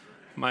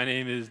My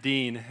name is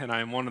Dean, and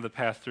I'm one of the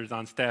pastors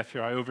on staff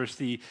here. I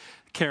oversee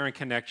Care and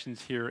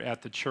Connections here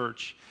at the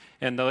church.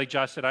 And like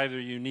Josh said, I have a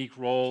unique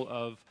role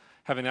of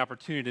having the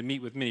opportunity to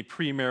meet with many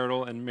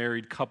premarital and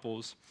married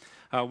couples.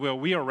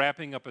 We are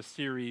wrapping up a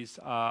series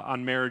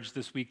on marriage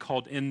this week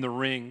called In the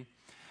Ring.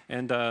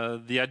 And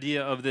the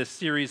idea of this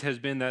series has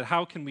been that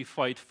how can we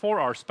fight for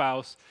our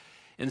spouse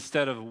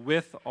instead of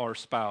with our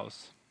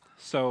spouse?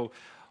 So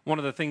one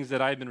of the things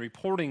that I've been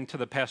reporting to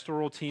the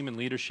pastoral team and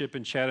leadership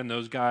and Chad and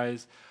those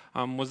guys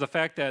was the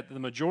fact that the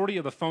majority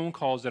of the phone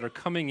calls that are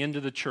coming into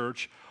the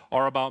church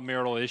are about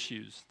marital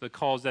issues. The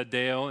calls that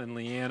Dale and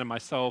Leanne and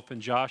myself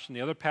and Josh and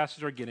the other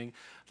pastors are getting,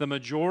 the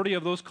majority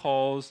of those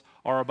calls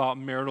are about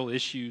marital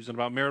issues and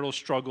about marital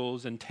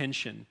struggles and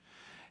tension.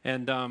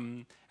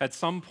 And at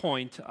some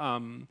point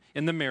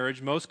in the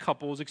marriage, most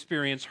couples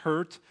experience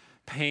hurt,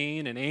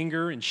 pain, and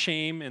anger and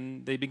shame,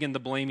 and they begin to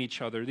blame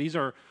each other. These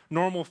are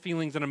normal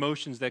feelings and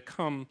emotions that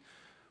come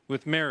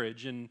with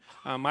marriage. And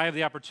I have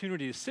the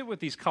opportunity to sit with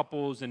these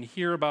couples and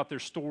hear about their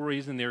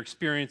stories and their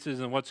experiences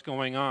and what's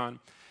going on.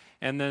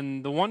 And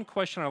then the one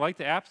question I like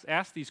to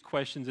ask these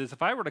questions is,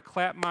 if I were to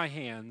clap my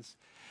hands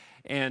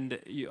and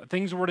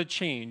things were to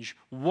change,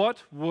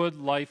 what would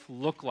life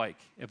look like?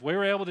 If we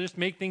were able to just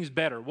make things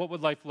better, what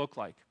would life look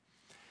like?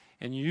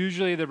 And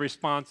usually the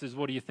response is,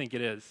 what do you think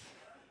it is?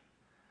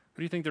 What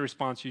do you think the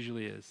response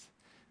usually is?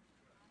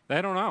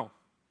 I don't know.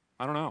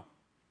 I don't know.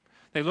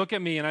 They look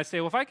at me and I say,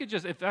 well, if I could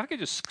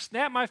just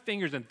snap my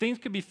fingers and things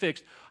could be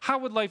fixed, how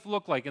would life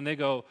look like? And they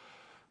go,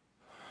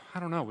 I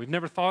don't know. We've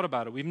never thought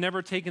about it. We've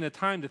never taken the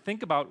time to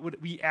think about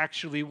what we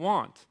actually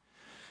want,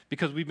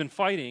 because we've been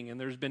fighting and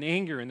there's been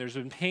anger and there's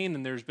been pain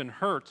and there's been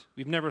hurt.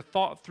 We've never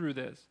thought through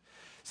this.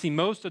 See,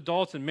 most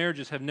adults in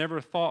marriages have never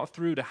thought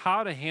through to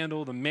how to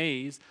handle the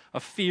maze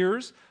of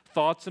fears,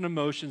 thoughts, and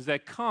emotions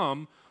that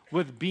come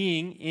with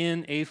being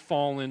in a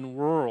fallen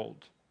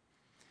world.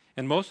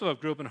 And most of us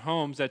grew up in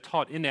homes that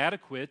taught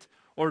inadequate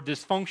or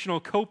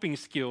dysfunctional coping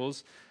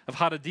skills of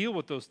how to deal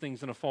with those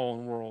things in a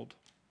fallen world.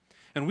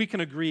 And we can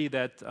agree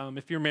that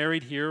if you're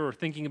married here or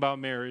thinking about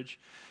marriage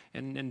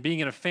and being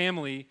in a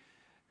family,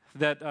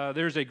 that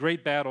there's a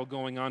great battle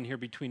going on here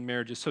between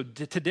marriages. So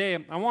today,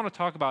 I want to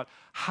talk about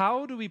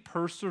how do we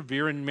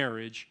persevere in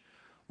marriage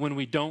when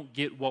we don't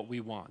get what we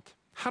want?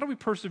 How do we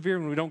persevere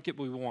when we don't get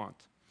what we want?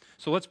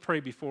 So let's pray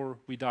before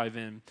we dive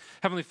in.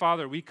 Heavenly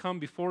Father, we come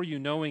before you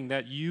knowing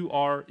that you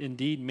are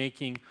indeed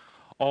making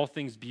all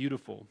things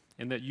beautiful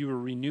and that you are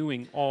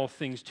renewing all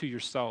things to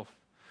yourself.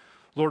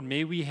 Lord,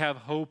 may we have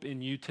hope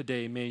in you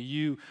today. May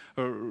you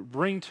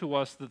bring to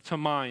us to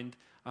mind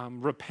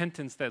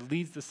repentance that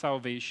leads to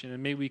salvation,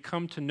 and may we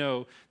come to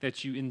know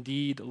that you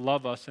indeed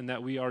love us and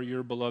that we are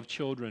your beloved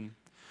children.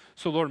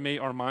 So Lord, may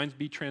our minds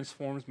be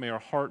transformed, may our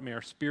heart, may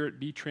our spirit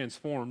be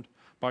transformed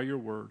by your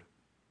word.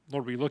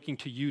 Lord, we're looking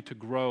to you to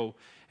grow,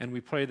 and we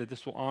pray that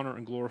this will honor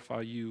and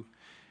glorify you.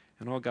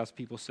 And all God's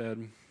people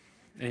said,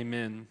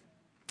 amen.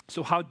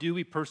 So how do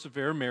we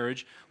persevere in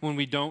marriage when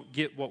we don't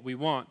get what we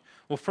want?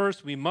 Well,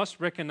 first, we must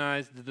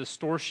recognize the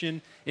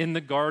distortion in the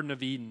Garden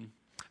of Eden.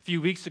 A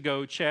few weeks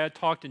ago, Chad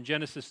talked in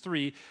Genesis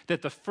 3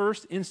 that the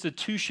first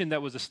institution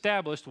that was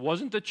established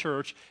wasn't the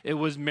church, it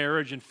was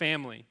marriage and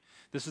family.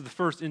 This is the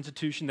first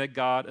institution that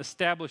God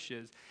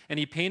establishes. And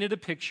he painted a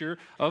picture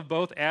of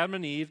both Adam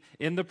and Eve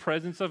in the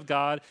presence of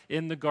God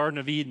in the Garden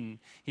of Eden.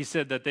 He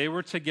said that they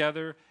were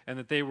together and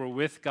that they were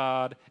with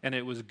God, and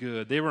it was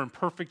good. They were in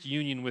perfect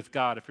union with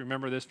God, if you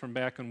remember this from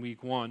back in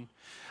week 1.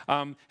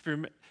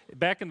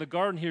 Back in the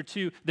garden here,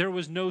 too, there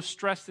was no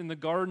stress in the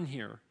garden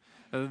here.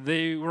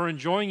 They were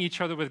enjoying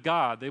each other with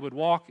God. They would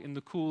walk in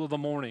the cool of the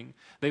morning.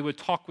 They would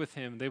talk with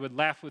him. They would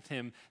laugh with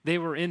him. They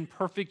were in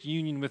perfect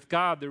union with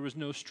God. There was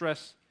no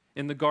stress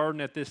in the garden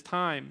at this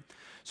time.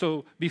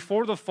 So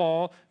before the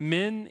fall,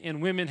 men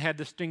and women had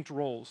distinct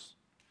roles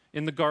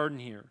in the garden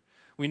here.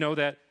 We know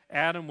that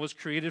Adam was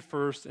created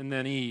first and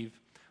then Eve.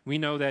 We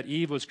know that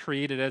Eve was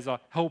created as a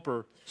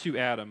helper to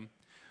Adam.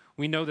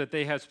 We know that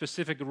they had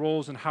specific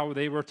roles in how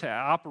they were to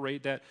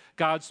operate, that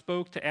God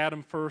spoke to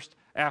Adam first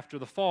after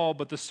the fall,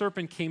 but the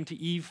serpent came to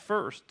Eve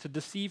first to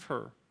deceive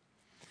her.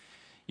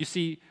 You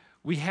see,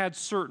 we had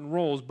certain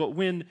roles, but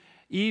when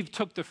Eve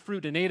took the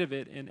fruit and ate of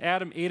it, and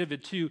Adam ate of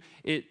it too,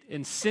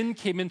 and sin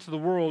came into the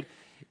world,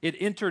 it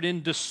entered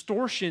in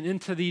distortion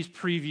into these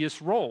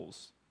previous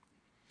roles.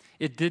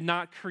 It did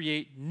not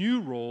create new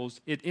roles,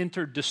 it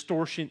entered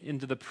distortion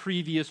into the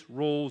previous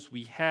roles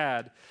we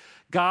had.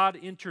 God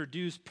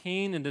introduced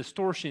pain and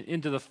distortion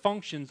into the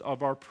functions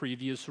of our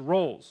previous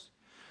roles.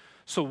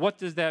 So what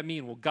does that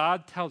mean? Well,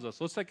 God tells us.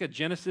 Let's look at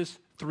Genesis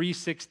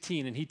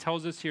 3:16, and he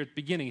tells us here at the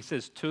beginning. He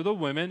says, to the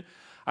women,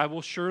 I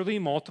will surely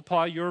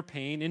multiply your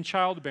pain in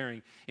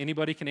childbearing.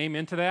 Anybody can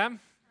amen to that?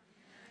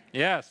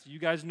 Yes, you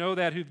guys know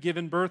that who've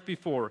given birth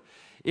before.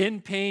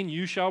 In pain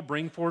you shall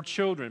bring forth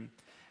children.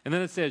 And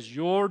then it says,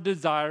 your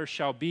desire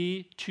shall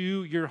be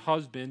to your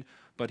husband,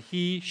 but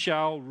he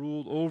shall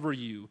rule over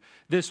you.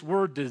 This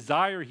word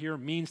desire here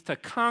means to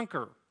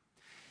conquer.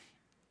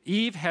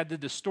 Eve had the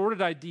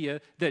distorted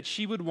idea that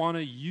she would want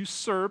to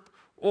usurp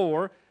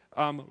or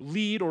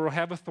lead or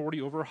have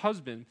authority over a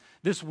husband.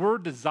 This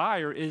word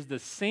desire is the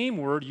same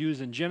word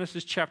used in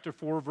Genesis chapter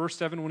 4, verse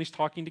 7, when he's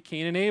talking to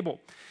Cain and Abel.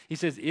 He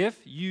says, if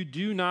you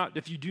do not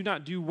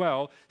do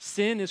well,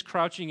 sin is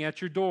crouching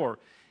at your door.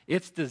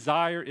 Its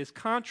desire is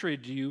contrary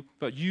to you,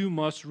 but you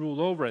must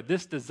rule over it.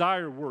 This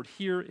desire word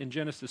here in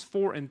Genesis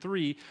 4 and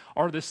 3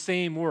 are the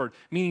same word,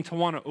 meaning to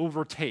want to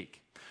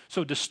overtake.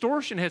 So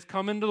distortion has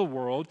come into the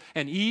world,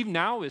 and Eve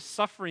now is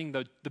suffering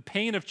the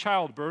pain of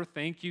childbirth.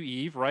 Thank you,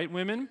 Eve, right,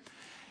 women?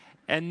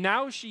 And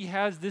now she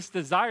has this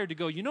desire to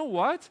go, you know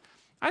what?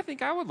 I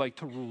think I would like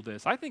to rule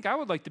this. I think I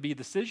would like to be a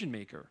decision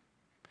maker.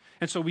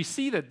 And so we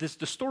see that this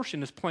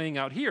distortion is playing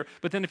out here.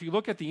 But then if you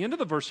look at the end of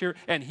the verse here,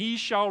 and he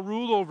shall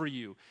rule over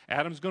you.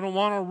 Adam's going to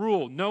want to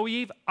rule. No,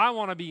 Eve, I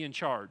want to be in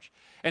charge.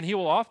 And he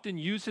will often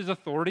use his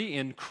authority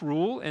in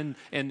cruel and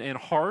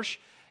harsh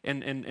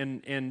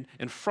and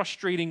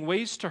frustrating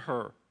ways to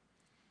her.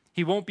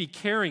 He won't be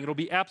caring. It'll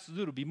be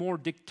absolute. It'll be more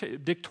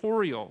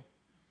dictatorial.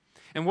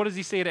 And what does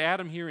he say to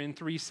Adam here in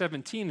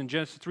 3:17, in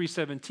Genesis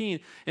 3:17?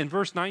 In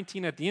verse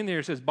 19 at the end there,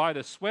 it says, by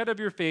the sweat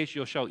of your face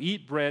you shall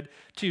eat bread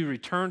till you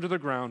return to the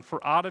ground,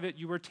 for out of it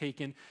you were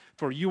taken,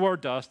 for you are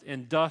dust,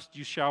 and dust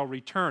you shall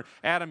return.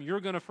 Adam,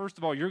 first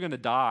of all, you're going to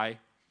die.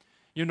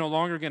 You're no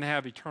longer going to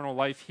have eternal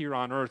life here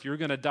on earth. You're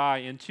going to die.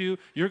 And two,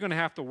 you're going to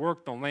have to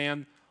work the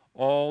land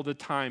all the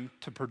time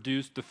to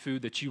produce the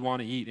food that you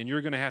want to eat, and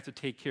you're going to have to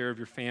take care of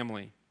your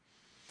family.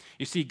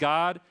 You see,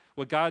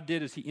 what God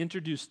did is he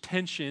introduced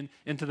tension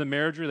into the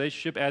marriage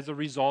relationship as a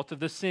result of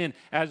the sin,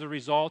 as a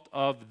result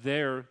of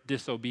their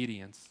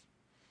disobedience.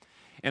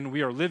 And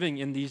we are living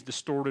in these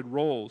distorted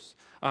roles.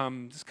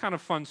 This is kind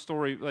of a fun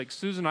story. Like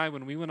Susan and I,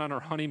 when we went on our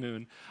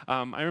honeymoon,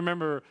 I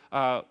remember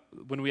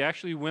when we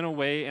actually went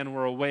away and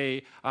were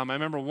away, I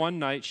remember one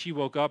night she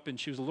woke up and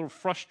she was a little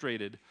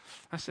frustrated.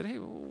 I said, hey,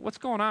 what's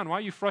going on? Why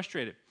are you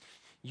frustrated?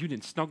 You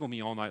didn't snuggle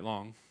me all night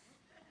long.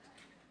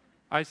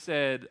 I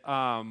said,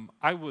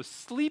 I was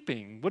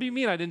sleeping. What do you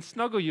mean I didn't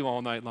snuggle you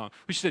all night long?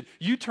 She said,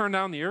 you turned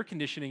down the air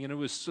conditioning and it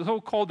was so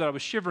cold that I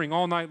was shivering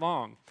all night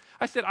long.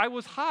 I said, I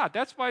was hot.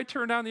 That's why I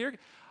turned down the air.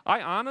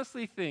 I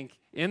honestly think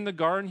in the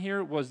garden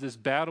here was this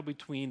battle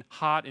between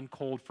hot and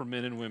cold for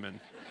men and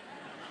women.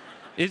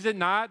 Is it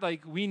not?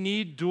 Like we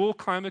need dual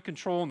climate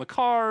control in the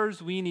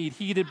cars. We need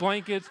heated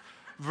blankets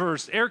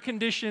versus air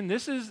conditioning.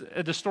 This is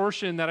a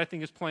distortion that I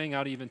think is playing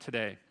out even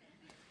today.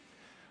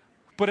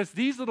 But it's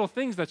these little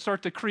things that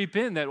start to creep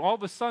in that all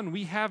of a sudden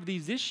we have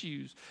these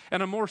issues.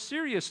 And a more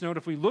serious note,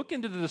 if we look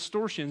into the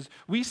distortions,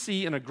 we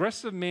see an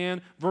aggressive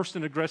man versus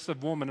an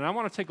aggressive woman. And I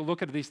want to take a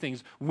look at these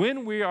things.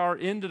 When we are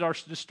into our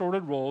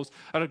distorted roles,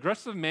 an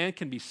aggressive man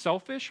can be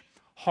selfish,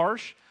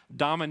 harsh,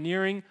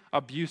 domineering,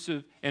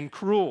 abusive, and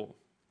cruel.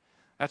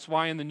 That's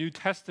why in the New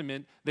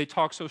Testament, they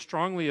talk so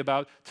strongly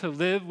about to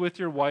live with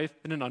your wife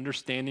in an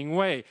understanding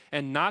way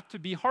and not to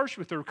be harsh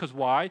with her, because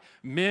why?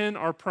 Men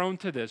are prone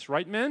to this,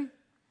 right, men?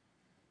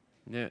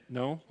 Yeah,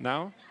 no?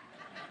 Now?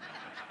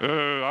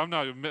 I'm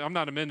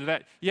not amending to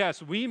that.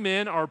 Yes, we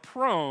men are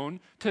prone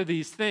to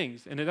these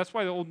things. And that's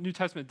why the Old New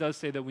Testament does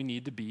say that we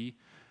need to be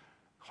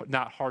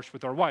not harsh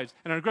with our wives.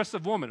 And an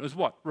aggressive woman is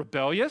what?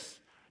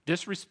 Rebellious,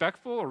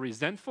 disrespectful, or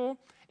resentful,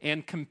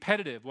 and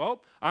competitive.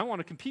 Well, I want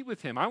to compete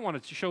with him. I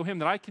want to show him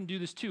that I can do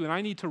this too, and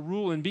I need to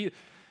rule and be.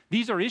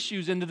 These are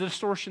issues in the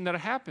distortion that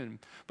happen.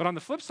 But on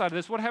the flip side of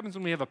this, what happens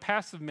when we have a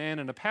passive man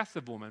and a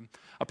passive woman?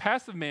 A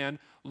passive man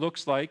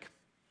looks like,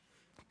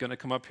 going to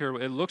come up here,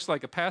 it looks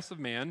like a passive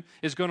man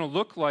is going to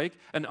look like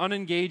an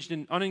unengaged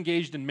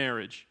in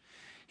marriage.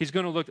 He's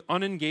going to look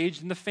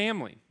unengaged in the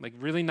family, like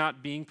really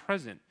not being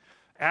present,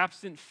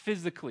 absent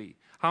physically.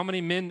 How many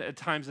men at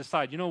times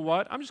decide, you know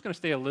what, I'm just going to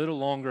stay a little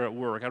longer at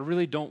work. I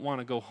really don't want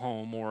to go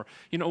home. Or,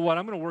 you know what,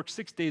 I'm going to work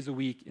 6 days a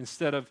week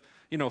instead of,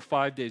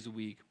 5 days a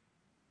week.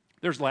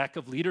 There's lack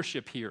of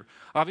leadership here.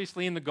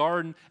 Obviously in the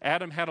garden,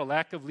 Adam had a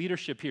lack of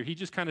leadership here. He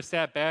just kind of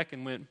sat back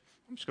and went,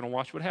 I'm just going to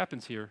watch what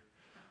happens here.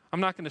 I'm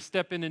not going to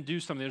step in and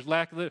do something. There's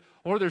lack of,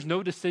 or there's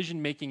no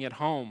decision making at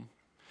home.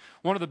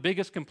 One of the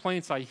biggest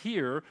complaints I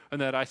hear and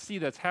that I see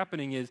that's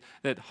happening is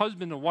that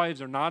husband and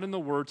wives are not in the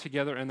Word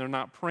together and they're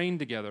not praying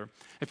together.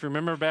 If you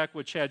remember back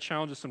what Chad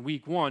challenged us in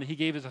week 1, he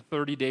gave us a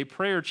 30-day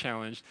prayer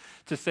challenge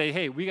to say,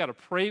 hey, we got to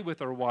pray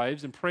with our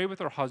wives and pray with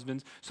our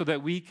husbands so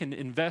that we can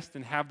invest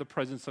and have the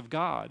presence of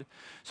God.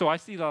 So I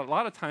see that a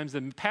lot of times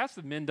the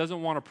passive man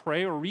doesn't want to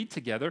pray or read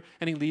together,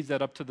 and he leaves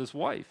that up to this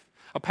wife.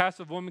 A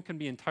passive woman can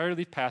be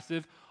entirely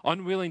passive,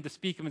 unwilling to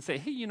speak up and say,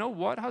 hey, you know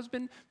what,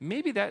 husband?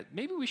 Maybe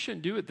we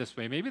shouldn't do it this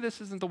way. Maybe this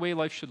isn't the way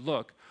life should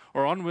look.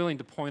 Or unwilling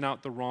to point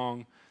out the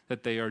wrong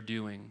that they are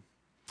doing.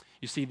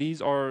 You see,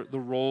 these are the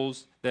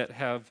roles that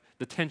have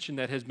the tension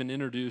that has been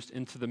introduced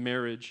into the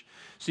marriage.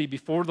 See,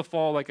 before the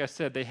fall, like I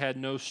said, they had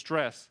no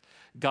stress.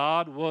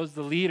 God was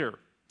the leader.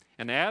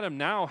 And Adam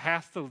now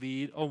has to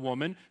lead a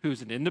woman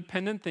who's an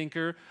independent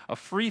thinker, a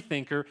free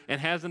thinker, and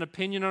has an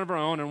opinion of her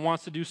own and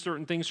wants to do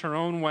certain things her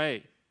own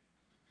way.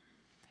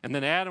 And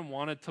then Adam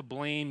wanted to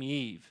blame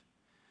Eve.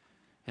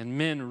 And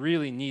men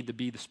really need to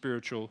be the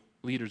spiritual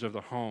leaders of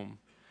the home.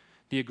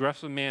 The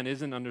aggressive man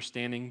isn't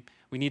understanding.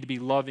 We need to be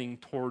loving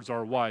towards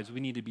our wives.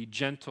 We need to be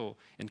gentle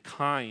and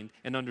kind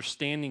and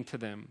understanding to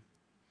them.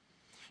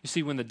 You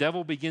see, when the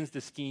devil begins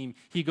to scheme,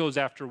 he goes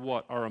after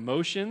what? Our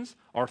emotions,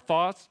 our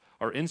thoughts,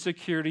 our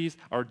insecurities,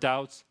 our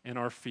doubts, and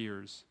our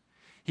fears.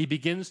 He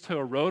begins to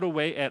erode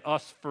away at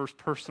us first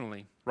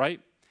personally, right?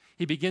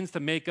 He begins to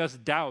make us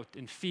doubt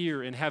and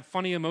fear and have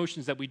funny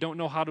emotions that we don't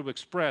know how to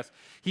express.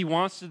 He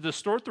wants to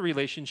distort the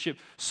relationship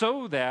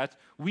so that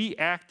we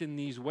act in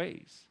these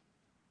ways.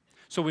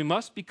 So we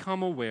must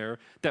become aware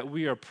that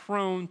we are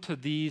prone to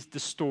these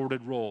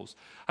distorted roles.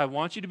 I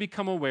want you to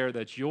become aware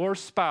that your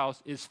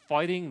spouse is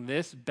fighting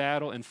this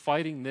battle and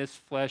fighting this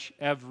flesh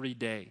every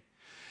day.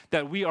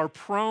 That we are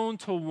prone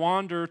to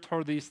wander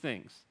toward these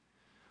things.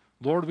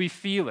 Lord, we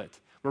feel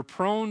it. We're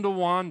prone to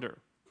wander.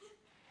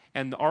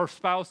 And our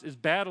spouse is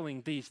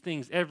battling these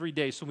things every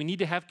day. So we need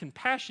to have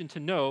compassion to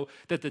know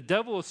that the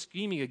devil is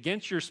scheming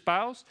against your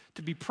spouse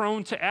to be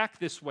prone to act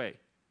this way.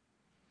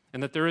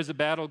 And that there is a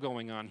battle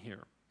going on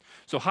here.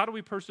 So how do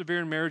we persevere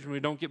in marriage when we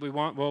don't get what we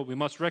want? Well, we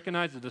must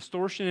recognize the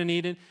distortion in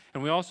Eden,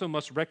 and we also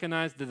must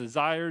recognize the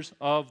desires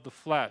of the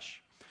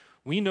flesh.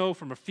 We know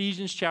from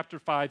Ephesians chapter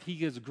 5, he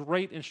gives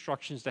great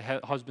instructions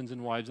to husbands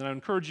and wives. And I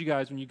encourage you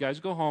guys, when you guys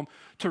go home,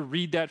 to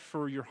read that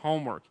for your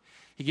homework.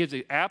 He gives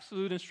the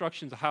absolute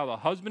instructions of how the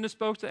husband is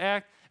supposed to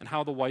act and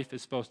how the wife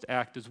is supposed to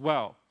act as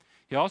well.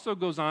 He also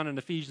goes on in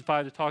Ephesians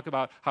 5 to talk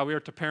about how we are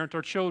to parent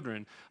our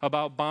children,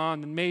 about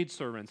bond and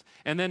maidservants.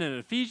 And then in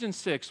Ephesians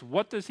 6,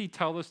 what does he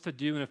tell us to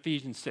do in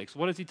Ephesians 6?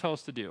 What does he tell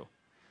us to do?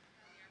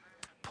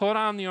 Put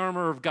on the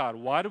armor of God.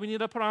 Why do we need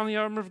to put on the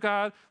armor of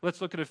God?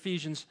 Let's look at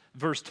Ephesians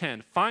verse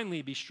 10.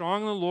 Finally, be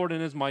strong in the Lord and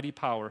his mighty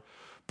power.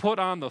 Put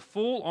on the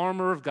full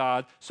armor of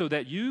God so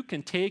that you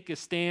can take a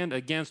stand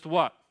against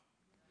what?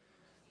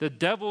 The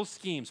devil's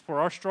schemes. For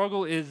our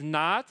struggle is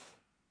not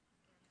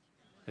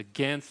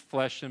against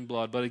flesh and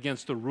blood, but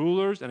against the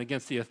rulers and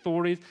against the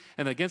authorities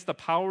and against the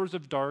powers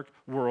of dark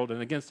world and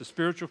against the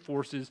spiritual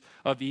forces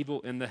of evil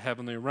in the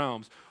heavenly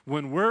realms.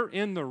 When we're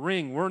in the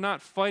ring, we're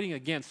not fighting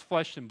against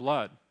flesh and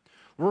blood.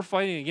 We're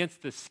fighting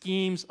against the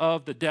schemes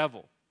of the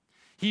devil.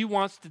 He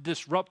wants to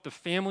disrupt the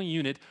family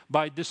unit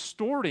by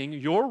distorting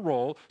your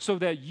role so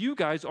that you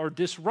guys are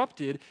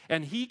disrupted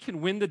and he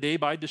can win the day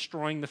by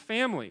destroying the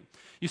family.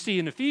 You see,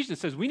 in Ephesians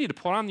it says we need to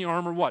put on the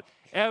armor what?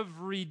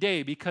 Every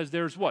day, because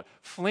there's what?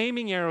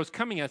 Flaming arrows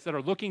coming at us that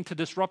are looking to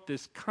disrupt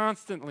this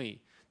constantly,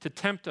 to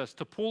tempt us,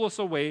 to pull us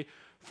away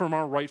from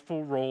our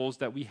rightful roles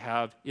that we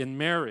have in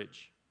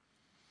marriage.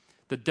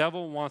 The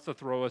devil wants to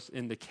throw us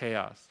into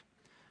chaos.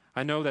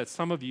 I know that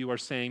some of you are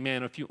saying,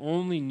 man, if you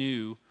only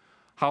knew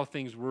how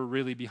things were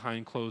really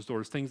behind closed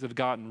doors, things have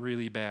gotten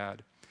really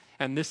bad.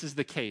 And this is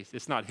the case.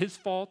 It's not his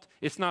fault.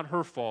 It's not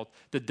her fault.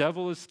 The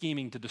devil is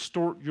scheming to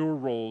distort your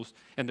roles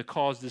and to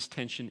cause this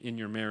tension in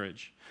your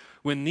marriage.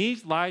 When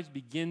these lies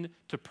begin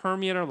to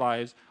permeate our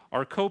lives,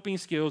 our coping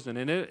skills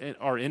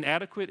are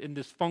inadequate and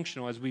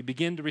dysfunctional as we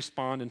begin to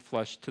respond in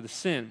flesh to the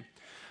sin.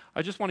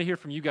 I just want to hear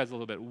from you guys a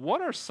little bit. What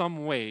are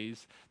some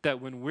ways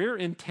that when we're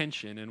in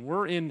tension and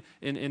we're in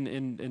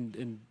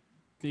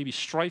maybe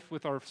strife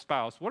with our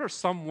spouse, what are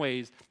some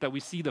ways that we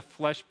see the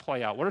flesh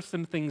play out? What are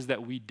some things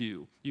that we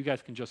do? You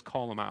guys can just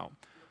call them out.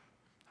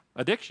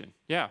 Addiction,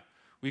 yeah.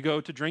 We go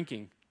to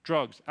drinking,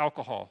 drugs,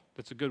 alcohol.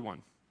 That's a good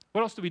one.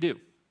 What else do we do?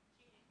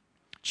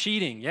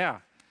 Cheating, yeah.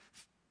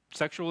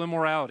 Sexual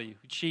immorality,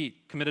 we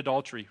cheat, commit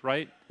adultery,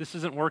 right? This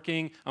isn't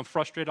working. I'm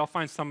frustrated. I'll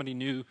find somebody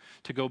new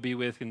to go be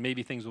with, and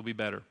maybe things will be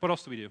better. What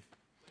else do we do?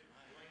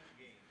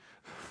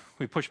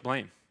 We push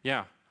blame,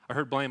 yeah. I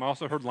heard blame. I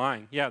also heard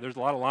lying. Yeah, there's a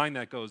lot of lying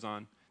that goes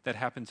on that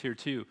happens here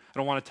too. I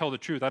don't want to tell the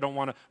truth. I don't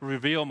want to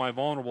reveal my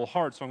vulnerable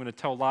heart, so I'm going to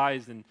tell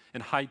lies and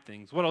hide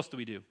things. What else do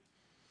we do?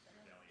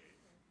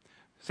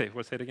 Say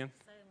it again?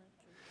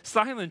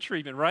 Silent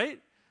treatment, right?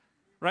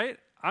 Right?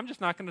 I'm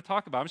just not going to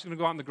talk about it. I'm just going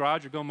to go out in the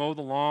garage or go mow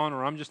the lawn,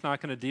 or I'm just not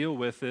going to deal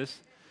with this.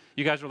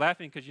 You guys are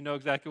laughing because you know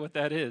exactly what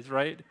that is,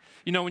 right?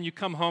 You know when you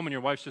come home and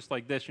your wife's just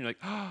like this, and you're like,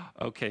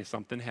 oh, okay,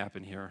 something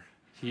happened here.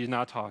 He's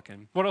not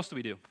talking. What else do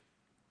we do?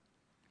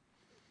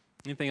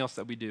 Anything else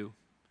that we do?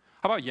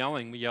 How about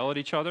yelling? We yell at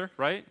each other,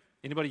 right?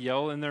 Anybody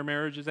yell in their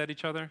marriages at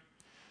each other?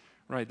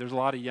 Right, there's a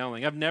lot of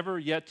yelling. I've never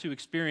yet to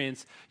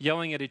experience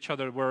yelling at each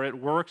other where it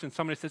works and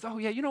somebody says, oh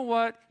yeah, you know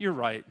what? You're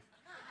right.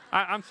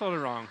 I'm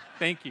totally wrong.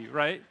 Thank you,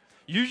 right?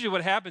 Usually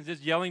what happens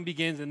is yelling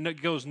begins and it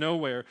goes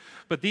nowhere.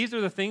 But these are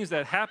the things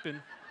that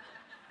happen.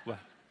 What?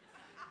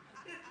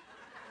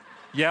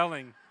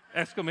 Yelling,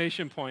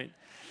 exclamation point.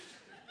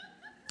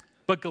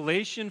 But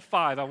Galatians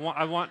 5, I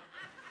want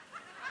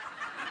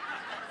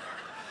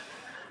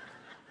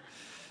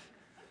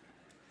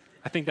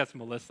I think that's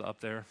Melissa up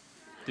there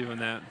doing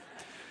that.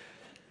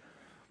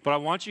 But I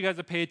want you guys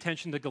to pay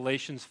attention to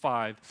Galatians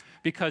 5,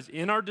 because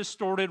in our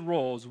distorted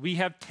roles, we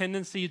have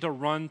tendency to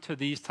run to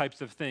these types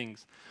of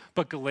things.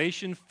 But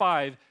Galatians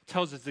 5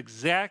 tells us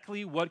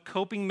exactly what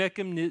coping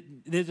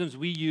mechanisms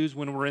we use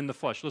when we're in the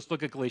flesh. Let's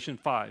look at Galatians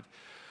 5.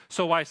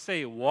 So I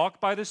say,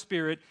 walk by the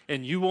Spirit,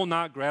 and you will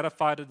not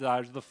gratify the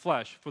desires of the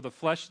flesh. For the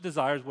flesh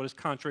desires what is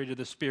contrary to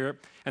the Spirit,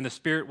 and the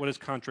Spirit what is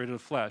contrary to the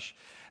flesh.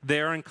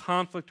 They are in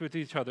conflict with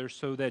each other,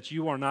 so that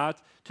you are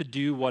not to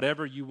do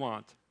whatever you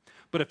want.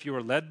 But if you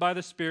are led by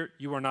the Spirit,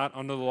 you are not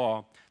under the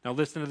law. Now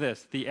listen to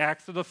this. The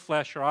acts of the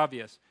flesh are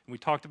obvious. And we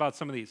talked about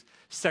some of these.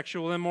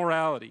 Sexual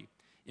immorality,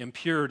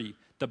 impurity,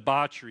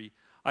 debauchery,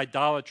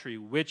 idolatry,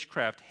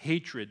 witchcraft,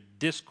 hatred,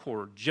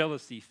 discord,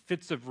 jealousy,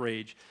 fits of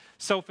rage,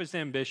 selfish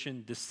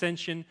ambition,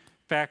 dissension,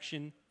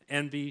 faction,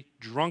 envy,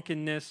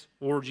 drunkenness,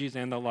 orgies,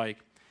 and the like.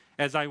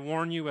 As I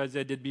warn you, as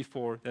I did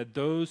before, that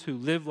those who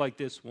live like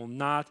this will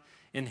not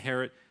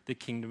inherit the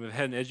kingdom of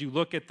heaven. As you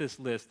look at this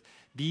list,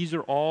 these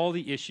are all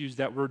the issues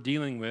that we're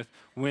dealing with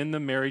when the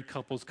married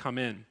couples come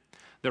in.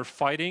 They're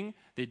fighting.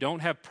 They don't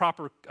have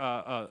proper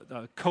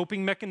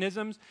coping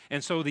mechanisms.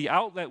 And so the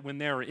outlet when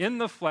they're in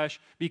the flesh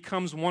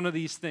becomes one of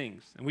these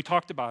things. And we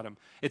talked about them.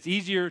 It's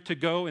easier to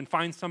go and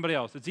find somebody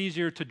else. It's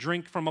easier to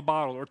drink from a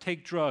bottle or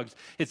take drugs.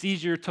 It's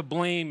easier to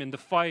blame and to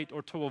fight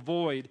or to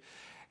avoid.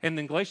 And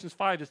then Galatians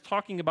 5 is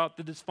talking about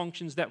the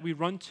dysfunctions that we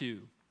run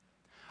to.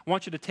 I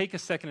want you to take a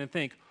second and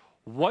think,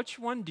 which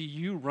one do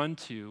you run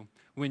to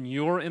when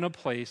you're in a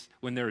place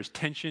when there is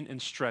tension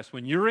and stress?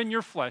 When you're in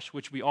your flesh,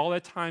 which we all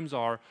at times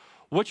are,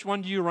 which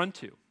one do you run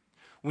to?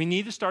 We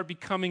need to start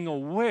becoming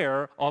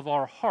aware of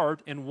our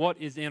heart and what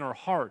is in our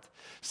heart.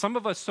 Some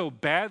of us so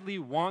badly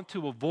want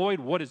to avoid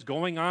what is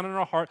going on in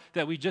our heart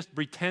that we just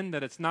pretend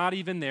that it's not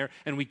even there,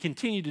 and we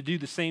continue to do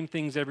the same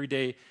things every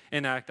day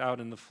and act out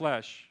in the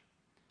flesh.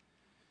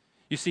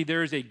 You see,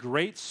 there is a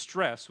great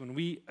stress when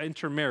we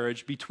enter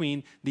marriage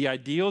between the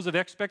ideals of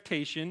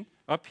expectation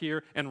up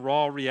here and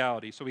raw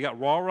reality. So we got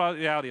raw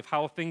reality of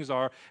how things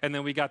are, and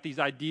then we got these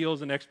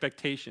ideals and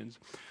expectations.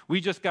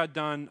 We just got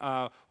done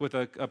with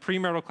a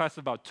premarital class of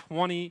about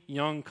 20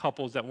 young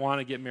couples that want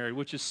to get married,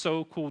 which is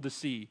so cool to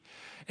see.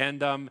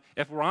 And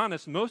if we're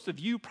honest, most of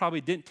you probably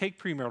didn't take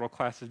premarital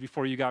classes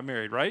before you got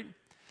married, right?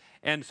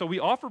 And so we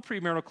offer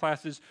premarital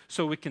classes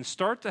so we can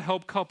start to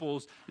help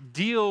couples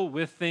deal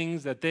with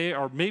things that they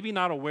are maybe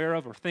not aware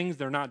of or things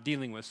they're not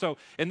dealing with. So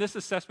in this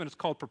assessment, it's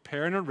called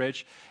Prepare and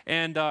Enrich,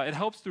 and it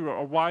helps through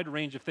a wide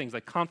range of things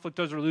like conflict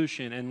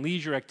resolution and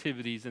leisure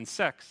activities and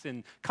sex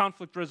and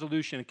conflict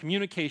resolution and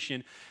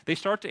communication. They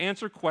start to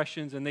answer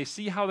questions, and they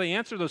see how they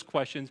answer those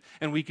questions,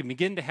 and we can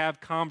begin to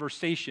have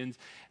conversations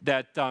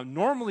that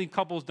normally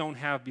couples don't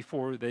have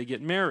before they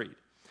get married.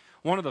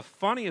 One of the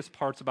funniest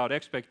parts about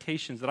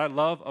expectations that I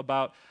love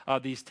about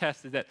these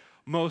tests is that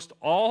most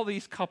all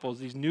these couples,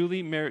 these newly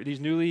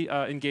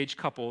engaged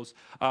couples,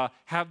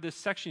 have this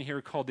section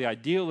here called the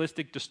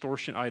idealistic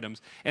distortion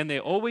items, and they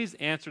always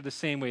answer the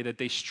same way, that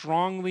they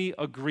strongly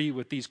agree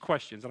with these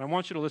questions. And I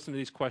want you to listen to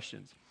these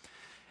questions.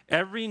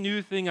 Every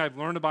new thing I've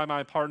learned about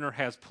my partner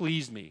has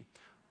pleased me.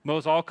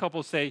 Most all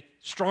couples say,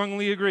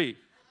 strongly agree.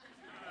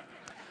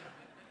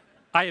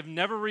 I have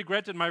never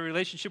regretted my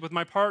relationship with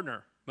my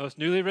partner. Most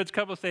newlywed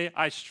couples say,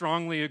 I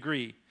strongly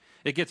agree.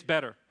 It gets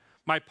better.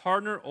 My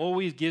partner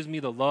always gives me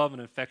the love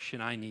and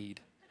affection I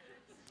need.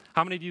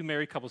 How many of you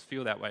married couples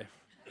feel that way,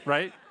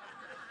 right?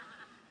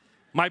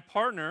 My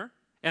partner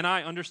and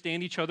I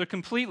understand each other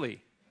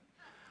completely.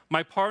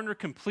 My partner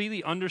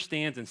completely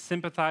understands and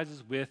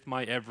sympathizes with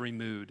my every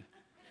mood.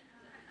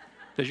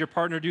 Does your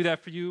partner do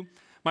that for you?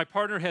 My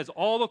partner has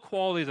all the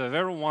qualities I've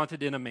ever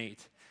wanted in a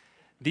mate.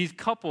 These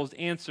couples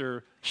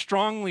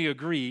strongly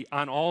agree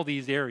on all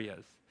these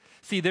areas.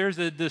 See, there's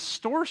a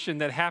distortion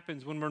that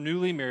happens when we're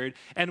newly married,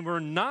 and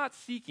we're not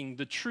seeking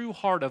the true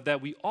heart of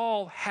that. We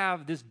all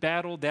have this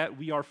battle that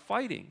we are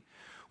fighting.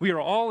 We are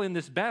all in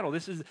this battle.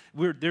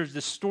 There's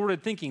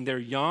distorted thinking. They're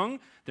young,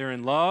 they're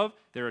in love,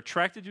 they're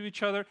attracted to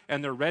each other,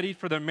 and they're ready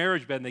for their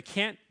marriage bed, and they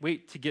can't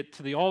wait to get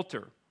to the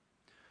altar.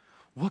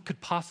 What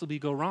could possibly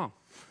go wrong?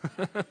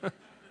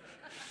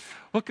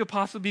 What could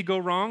possibly go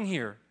wrong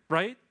here,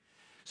 right?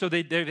 So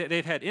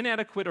they've had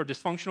inadequate or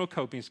dysfunctional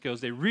coping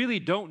skills. They really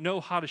don't know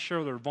how to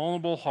share their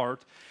vulnerable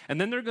heart. And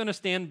then they're going to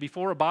stand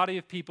before a body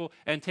of people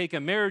and take a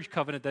marriage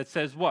covenant that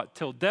says what?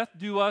 Till death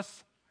do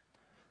us?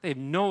 They have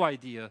no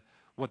idea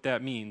what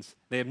that means.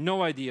 They have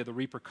no idea the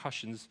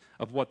repercussions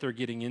of what they're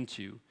getting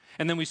into.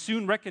 And then we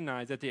soon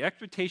recognize that the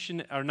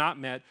expectations are not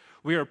met.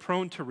 We are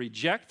prone to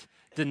reject,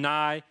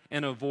 deny,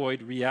 and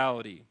avoid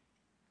reality.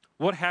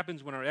 What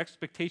happens when our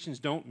expectations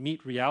don't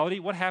meet reality?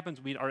 What happens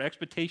when our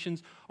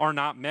expectations are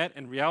not met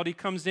and reality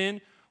comes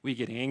in? We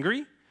get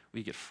angry,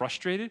 we get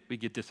frustrated, we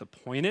get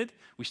disappointed,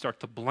 we start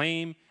to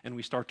blame, and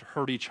we start to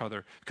hurt each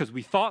other because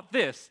we thought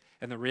this,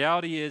 and the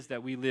reality is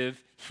that we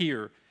live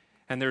here,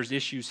 and there's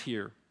issues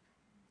here.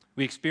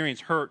 We experience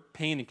hurt,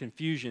 pain, and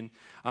confusion.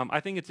 I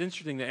think it's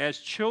interesting that as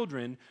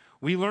children,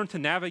 we learn to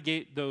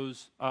navigate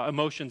those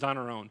emotions on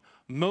our own.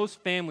 Most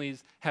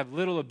families have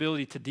little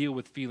ability to deal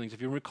with feelings.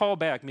 If you recall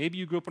back, maybe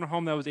you grew up in a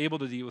home that was able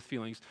to deal with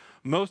feelings.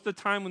 Most of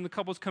the time when the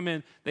couples come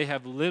in, they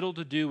have little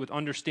to do with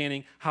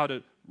understanding how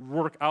to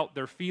work out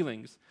their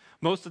feelings.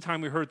 Most of the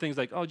time we heard things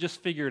like, oh,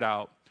 just figure it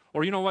out.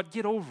 Or, you know what,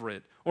 get over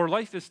it. Or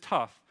life is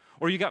tough.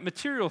 Or you got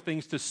material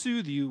things to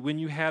soothe you when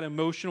you had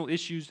emotional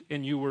issues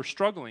and you were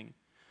struggling.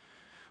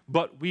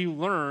 but we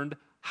learned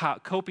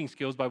coping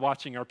skills by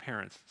watching our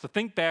parents. So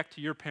think back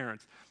to your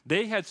parents.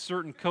 They had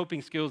certain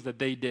coping skills that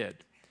they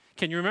did.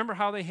 Can you remember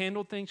how they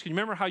handled things? Can you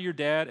remember how your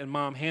dad and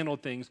mom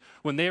handled things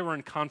when they were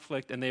in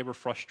conflict and they were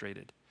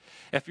frustrated?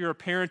 If you're a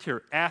parent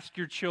here, ask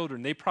your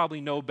children. They probably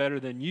know better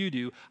than you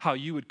do how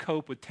you would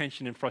cope with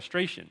tension and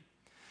frustration.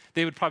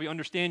 They would probably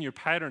understand your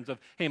patterns of,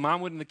 hey, mom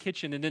went in the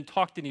kitchen and didn't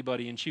talk to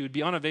anybody, and she would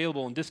be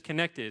unavailable and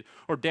disconnected.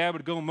 Or dad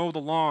would go mow the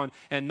lawn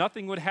and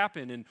nothing would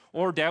happen.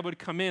 Or dad would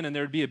come in and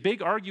there would be a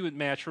big argument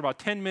match for about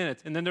 10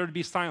 minutes, and then there would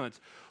be silence.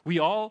 We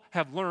all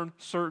have learned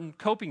certain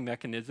coping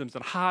mechanisms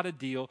on how to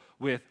deal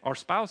with our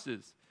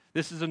spouses.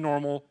 This is a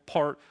normal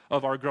part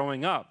of our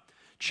growing up.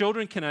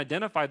 Children can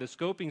identify the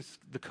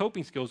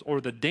coping skills,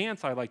 or the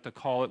dance, I like to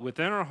call it,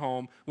 within our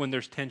home when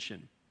there's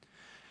tension.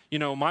 You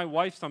know, my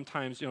wife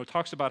sometimes,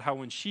 talks about how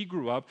when she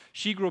grew up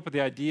with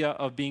the idea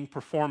of being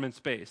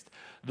performance-based.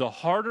 The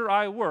harder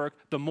I work,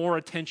 the more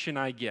attention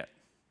I get,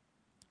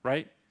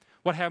 right?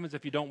 What happens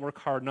if you don't work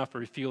hard enough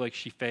or you feel like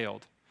she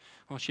failed?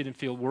 Well, she didn't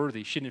feel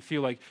worthy. She didn't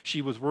feel like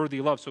she was worthy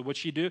of love. So what'd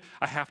she do?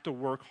 I have to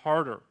work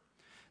harder.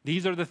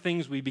 These are the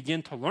things we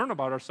begin to learn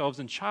about ourselves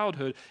in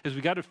childhood, is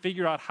we got to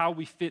figure out how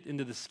we fit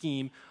into the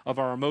scheme of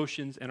our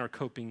emotions and our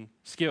coping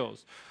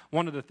skills.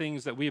 One of the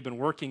things that we've been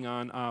working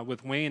on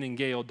with Wayne and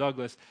Gail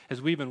Douglas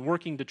is we've been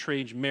working to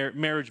train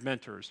marriage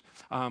mentors.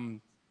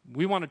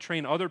 We want to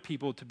train other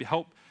people to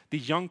help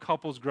these young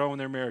couples grow in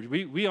their marriage.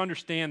 We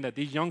understand that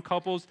these young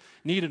couples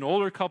need an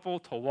older couple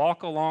to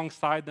walk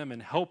alongside them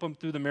and help them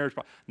through the marriage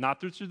process. Not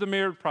through the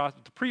marriage process,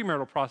 the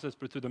premarital process,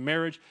 but through the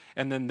marriage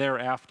and then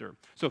thereafter.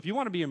 So if you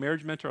want to be a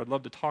marriage mentor, I'd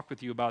love to talk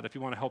with you about it if you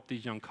want to help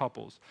these young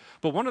couples.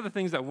 But one of the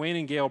things that Wayne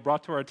and Gail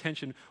brought to our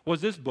attention was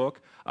this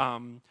book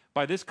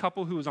by this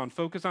couple who was on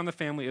Focus on the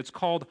Family. It's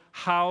called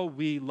How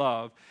We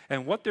Love.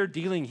 And what they're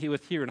dealing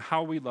with here in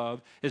How We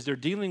Love is they're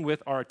dealing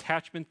with our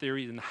attachment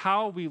theories and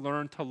how we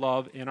learn to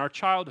love in our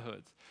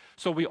childhoods.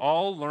 So we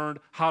all learned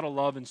how to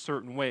love in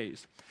certain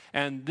ways.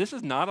 And this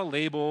is not a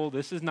label.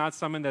 This is not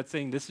someone that's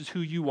saying this is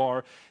who you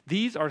are.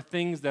 These are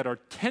things that are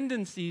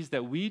tendencies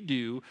that we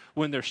do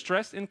when there's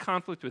stress and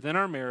conflict within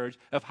our marriage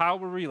of how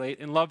we relate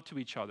and love to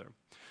each other.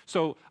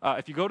 So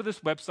if you go to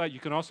this website, you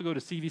can also go to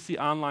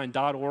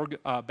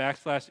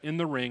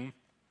cvconline.org/inthering.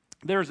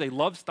 There's a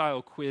love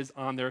style quiz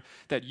on there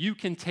that you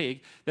can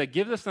take that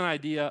gives us an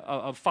idea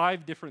of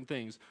 5 different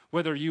things,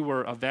 whether you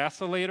were a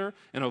vacillator,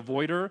 an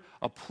avoider,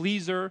 a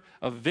pleaser,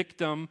 a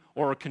victim,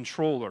 or a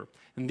controller.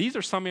 And these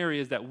are some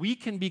areas that we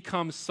can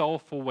become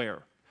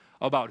self-aware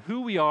about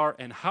who we are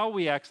and how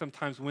we act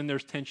sometimes when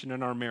there's tension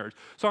in our marriage.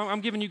 So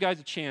I'm giving you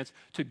guys a chance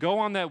to go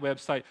on that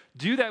website,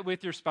 do that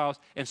with your spouse,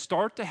 and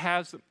start to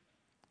have some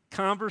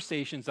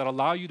conversations that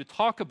allow you to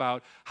talk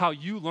about how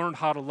you learned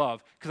how to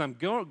love, because I'm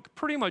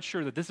pretty much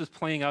sure that this is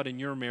playing out in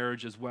your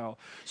marriage as well.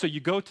 So you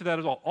go to that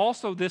as well.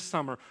 Also this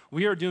summer,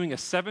 we are doing a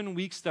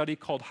 7-week study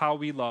called How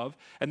We Love,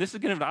 and this is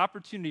going to be an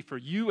opportunity for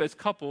you as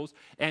couples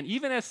and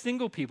even as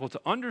single people to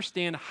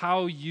understand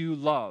how you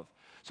love.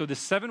 So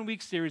this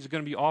 7-week series is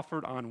going to be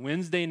offered on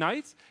Wednesday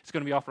nights. It's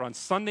going to be offered on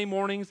Sunday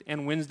mornings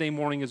and Wednesday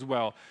morning as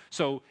well.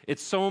 So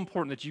it's so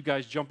important that you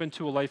guys jump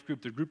into a life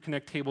group. There are Group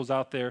Connect tables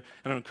out there,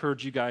 and I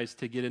encourage you guys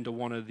to get into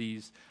one of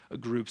these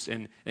groups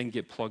and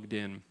get plugged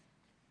in.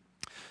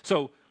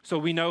 So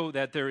we know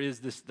that there is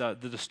this the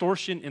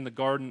distortion in the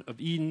Garden of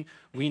Eden.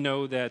 We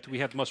know that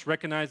we must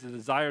recognize the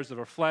desires of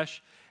our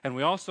flesh, and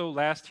we also,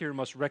 last here,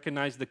 must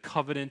recognize the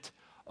covenant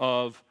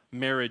of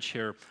marriage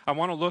here. I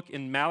want to look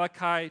in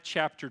Malachi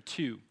chapter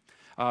 2.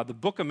 The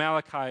book of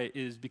Malachi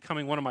is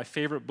becoming one of my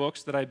favorite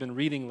books that I've been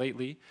reading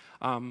lately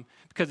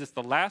because it's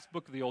the last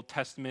book of the Old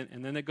Testament,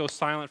 and then it goes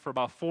silent for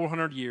about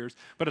 400 years,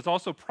 but it's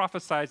also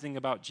prophesizing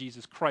about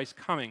Jesus Christ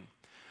coming.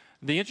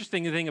 The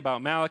interesting thing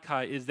about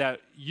Malachi is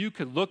that you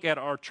could look at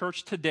our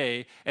church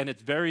today, and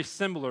it's very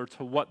similar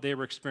to what they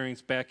were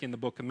experiencing back in the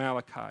book of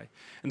Malachi.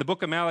 In the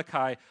book of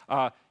Malachi,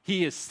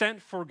 he is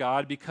sent for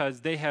God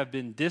because they have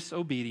been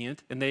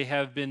disobedient, and they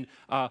have been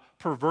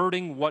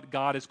perverting what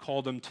God has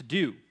called them to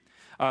do.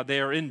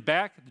 They're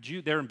back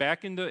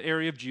in the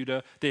area of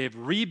Judah. They have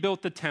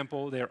rebuilt the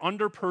temple. They're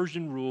under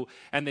Persian rule,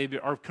 and they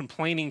are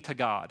complaining to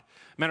God.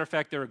 Matter of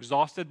fact, they're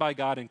exhausted by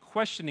God and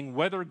questioning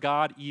whether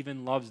God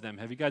even loves them.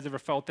 Have you guys ever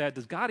felt that?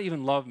 Does God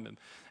even love them?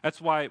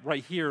 That's why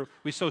right here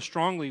we so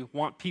strongly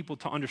want people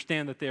to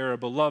understand that they are a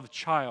beloved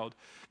child.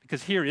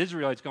 Because here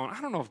Israelites going,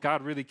 I don't know if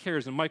God really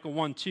cares. In Micah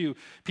 1:2,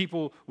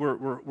 people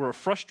were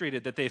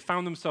frustrated that they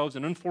found themselves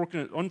in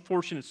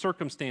unfortunate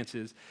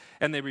circumstances,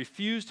 and they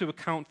refused to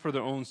account for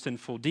their own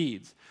sinful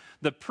deeds.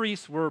 The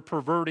priests were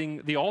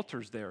perverting the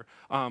altars there.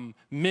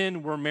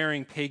 Men were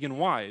marrying pagan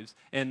wives,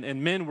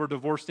 and men were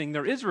divorcing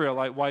their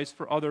Israelite wives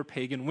for other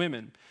pagan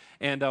women.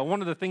 And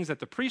one of the things that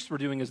the priests were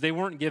doing is they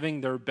weren't giving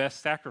their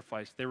best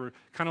sacrifice. They were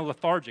kind of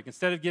lethargic.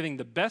 Instead of giving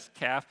the best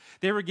calf,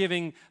 they were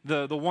giving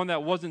the one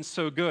that wasn't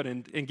so good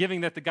and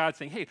giving that to God,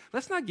 saying, hey,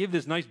 let's not give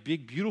this nice,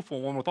 big,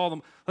 beautiful one with all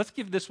them. Let's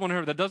give this one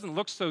here that doesn't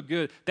look so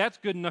good. That's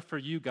good enough for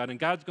you, God. And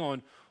God's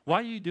going, why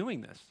are you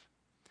doing this?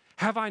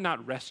 Have I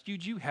not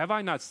rescued you? Have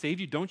I not saved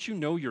you? Don't you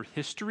know your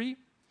history?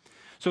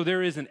 So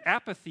there is an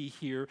apathy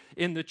here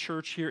in the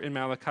church here in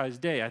Malachi's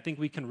day. I think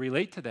we can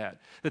relate to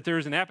that there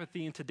is an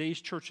apathy in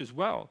today's church as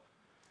well.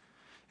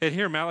 And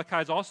here Malachi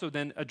is also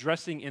then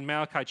addressing in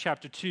Malachi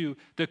chapter 2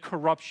 the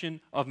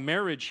corruption of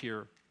marriage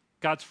here.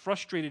 God's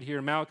frustrated here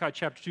in Malachi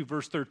chapter 2,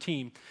 verse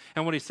 13.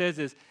 And what he says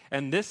is,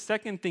 and this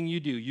second thing you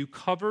do, you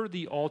cover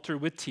the altar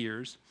with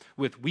tears,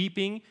 with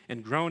weeping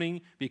and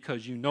groaning,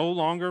 because you no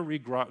longer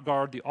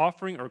regard the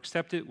offering or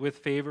accept it with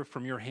favor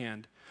from your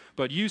hand.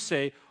 But you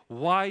say,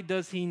 why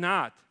does he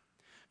not?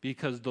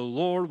 Because the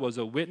Lord was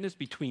a witness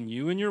between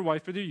you and your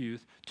wife of your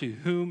youth, to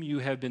whom you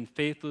have been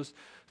faithless,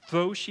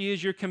 though she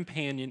is your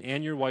companion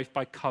and your wife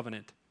by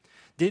covenant.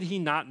 Did he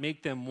not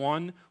make them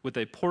one with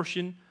a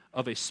portion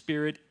of a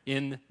spirit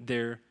in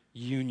their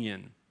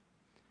union?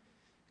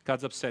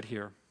 God's upset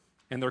here.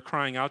 And they're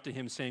crying out to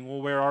him saying,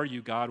 well, where are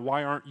you, God?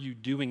 Why aren't you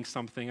doing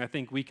something? I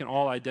think we can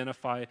all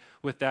identify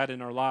with that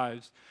in our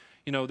lives.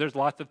 You know, there's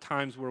lots of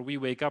times where we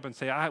wake up and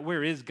say,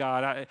 where is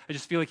God? I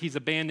just feel like he's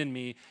abandoned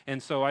me,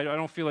 and so I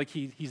don't feel like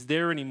he's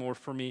there anymore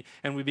for me.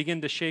 And we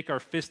begin to shake our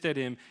fist at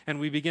him, and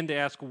we begin to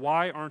ask,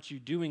 why aren't you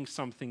doing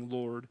something,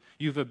 Lord?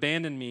 You've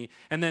abandoned me.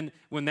 And then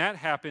when that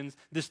happens,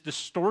 this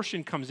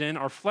distortion comes in,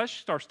 our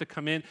flesh starts to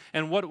come in,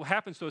 and what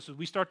happens to us is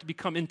we start to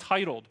become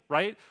entitled,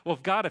 right? Well,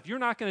 if you're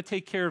not going to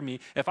take care of me,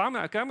 if I'm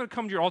going to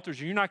come to your altars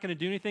and you're not going to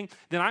do anything,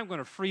 then I'm going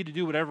to free to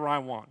do whatever I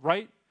want,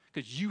 right?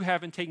 Because you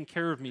haven't taken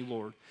care of me,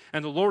 Lord.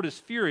 And the Lord is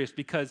furious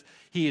because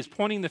he is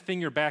pointing the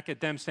finger back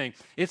at them saying,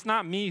 it's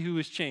not me who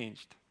has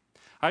changed.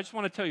 I just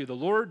want to tell you, the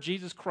Lord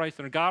Jesus Christ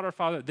and God our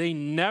Father, they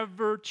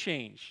never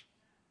change.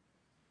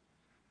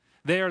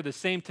 They are the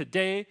same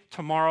today,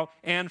 tomorrow,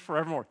 and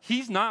forevermore.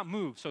 He's not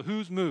moved, so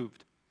who's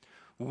moved?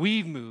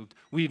 We've moved.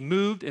 We've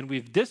moved and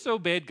we've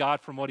disobeyed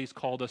God from what he's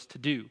called us to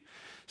do.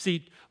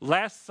 See,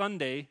 last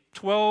Sunday,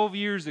 12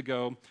 years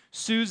ago,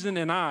 Susan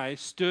and I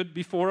stood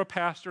before a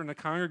pastor in a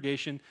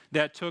congregation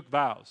that took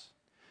vows.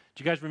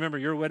 Do you guys remember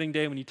your wedding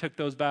day when you took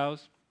those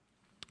vows?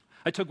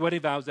 I took wedding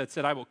vows that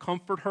said, I will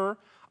comfort her,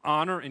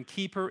 honor and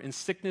keep her in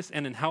sickness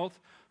and in health,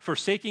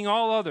 forsaking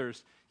all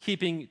others,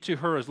 keeping to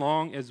her as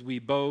long as we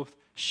both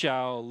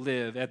shall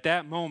live. At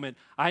that moment,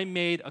 I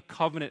made a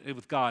covenant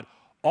with God.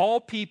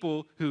 All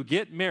people who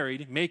get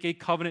married make a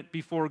covenant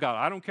before God.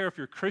 I don't care if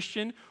you're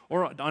Christian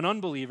or an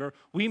unbeliever.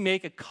 We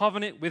make a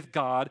covenant with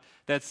God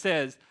that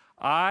says,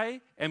 I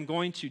am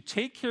going to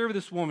take care of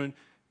this woman,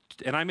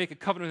 and I make a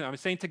covenant. I'm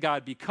saying to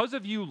God, because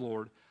of you,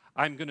 Lord,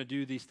 I'm going to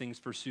do these things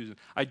for Susan.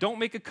 I don't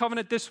make a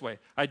covenant this way.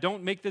 I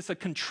don't make this a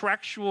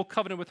contractual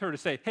covenant with her to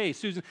say, hey,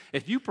 Susan,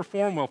 if you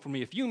perform well for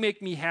me, if you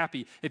make me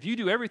happy, if you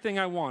do everything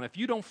I want, if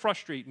you don't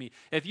frustrate me,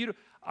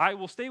 I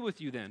will stay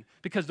with you then,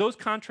 because those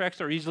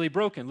contracts are easily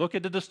broken. Look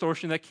at the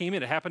distortion that came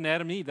in. It happened to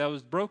Adam and Eve. That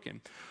was broken.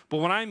 But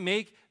when I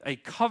make a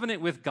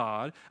covenant with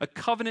God, a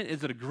covenant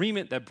is an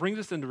agreement that brings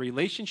us into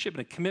relationship and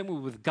a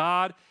commitment with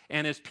God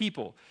and his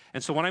people.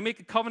 And so when I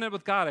make a covenant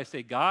with God, I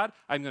say, God,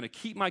 I'm going to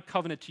keep my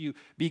covenant to you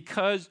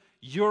because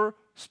your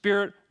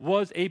spirit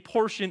was a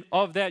portion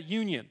of that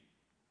union.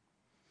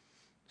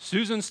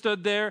 Susan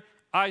stood there.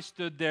 I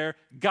stood there.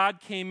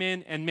 God came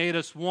in and made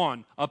us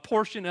one. A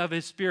portion of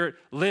his spirit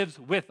lives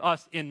with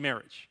us in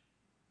marriage.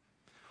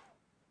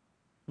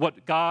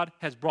 What God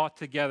has brought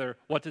together,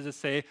 what does it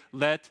say?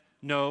 Let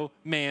no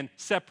man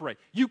separate.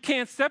 You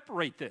can't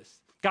separate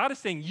this. God is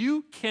saying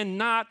you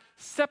cannot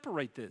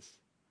separate this.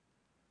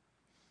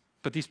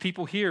 But these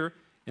people here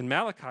in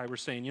Malachi were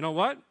saying, you know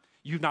what?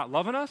 You're not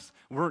loving us.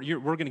 We're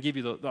going to give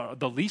you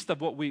the least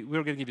of what we're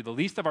going to give you the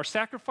least of our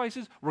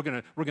sacrifices. We're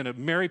going to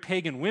marry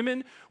pagan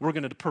women. We're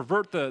going to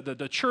pervert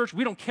the church.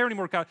 We don't care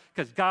anymore, God,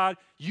 because God,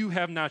 you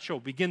have not shown.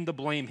 Begin to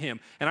blame him.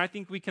 And I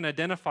think we can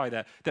identify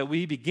that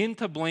we begin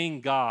to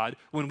blame God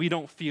when we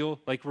don't feel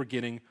like we're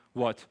getting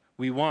what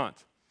we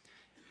want.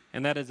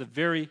 And that is a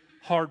very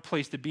hard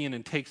place to be in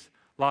and takes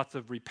lots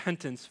of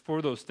repentance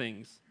for those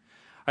things.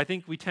 I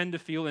think we tend to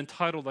feel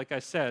entitled, like I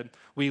said.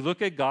 We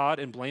look at God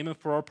and blame him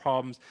for our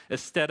problems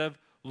instead of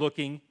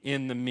looking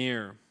in the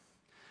mirror.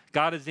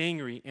 God is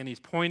angry, and he's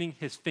pointing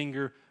his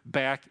finger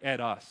back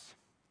at us.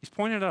 He's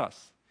pointing at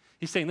us.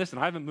 He's saying, listen,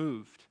 I haven't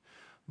moved,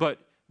 but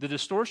the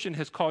distortion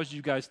has caused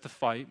you guys to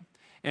fight,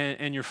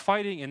 and you're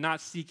fighting and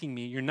not seeking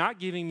me. You're not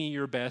giving me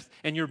your best,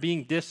 and you're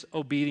being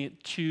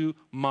disobedient to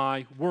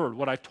my word,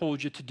 what I've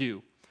told you to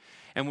do.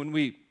 And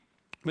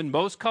when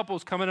most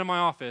couples come into my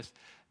office,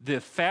 the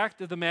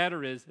fact of the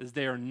matter is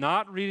they are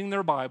not reading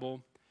their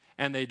Bible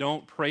and they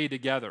don't pray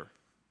together.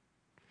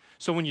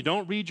 So when you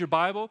don't read your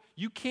Bible,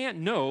 you can't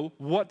know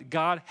what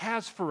God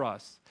has for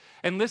us.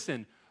 And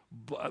listen,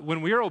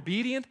 when we are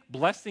obedient,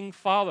 blessing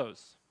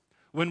follows.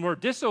 When we're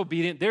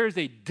disobedient, there is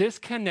a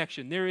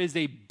disconnection. There is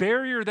a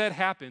barrier that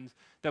happens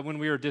that when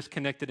we are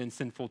disconnected and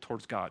sinful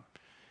towards God.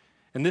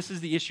 And this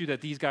is the issue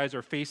that these guys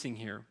are facing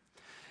here.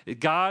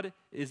 God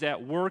is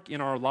at work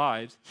in our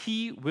lives.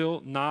 He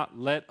will not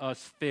let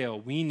us fail.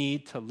 We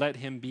need to let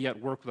him be at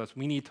work with us.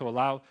 We need to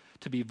allow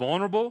to be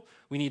vulnerable.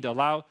 We need to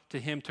allow to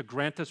him to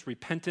grant us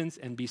repentance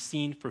and be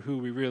seen for who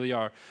we really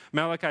are.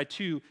 Malachi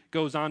 2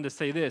 goes on to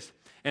say this,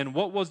 and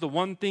what was the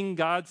one thing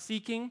God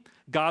seeking?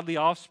 Godly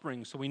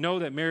offspring. So we know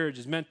that marriage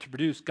is meant to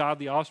produce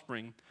godly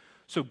offspring.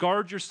 So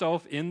guard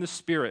yourself in the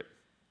Spirit,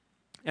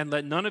 and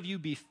let none of you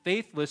be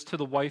faithless to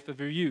the wife of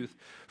your youth.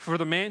 For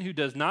the man who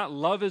does not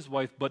love his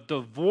wife but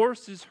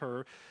divorces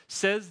her,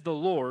 says the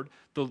Lord,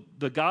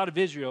 the God of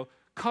Israel,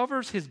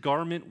 covers his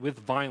garment with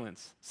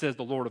violence, says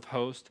the Lord of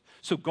hosts.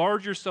 So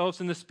guard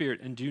yourselves in the Spirit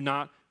and do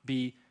not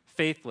be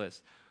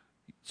faithless.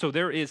 So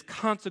there is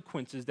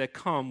consequences that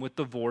come with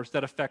divorce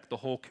that affect the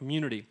whole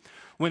community.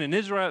 When an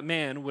Israelite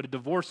man would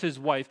divorce his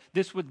wife,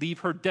 this would leave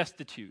her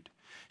destitute.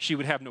 She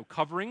would have no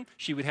covering.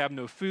 She would have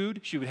no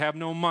food. She would have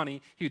no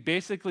money. He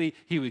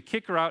would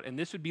kick her out, and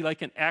this would be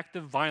like an act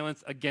of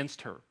violence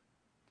against her.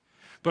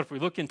 But if we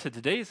look into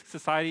today's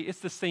society, it's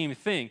the same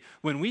thing.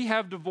 When we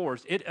have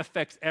divorce, it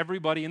affects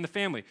everybody in the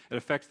family. It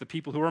affects the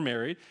people who are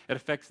married. It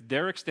affects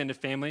their extended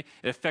family.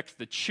 It affects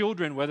the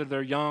children, whether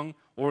they're young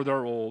or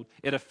they're old.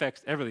 It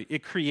affects everything.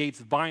 It creates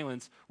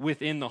violence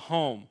within the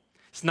home.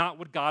 It's not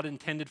what God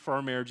intended for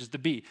our marriages to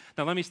be.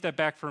 Now, let me step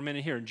back for a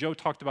minute here. And Joe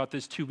talked about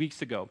this 2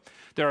 weeks ago.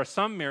 There are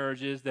some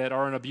marriages that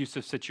are in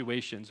abusive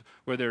situations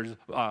where there's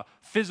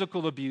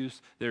physical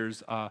abuse,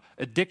 there's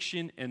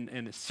addiction,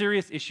 and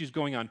serious issues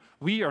going on.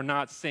 We are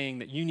not saying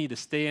that you need to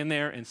stay in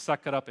there and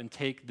suck it up and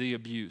take the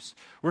abuse.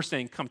 We're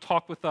saying, come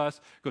talk with us,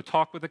 go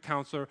talk with a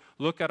counselor,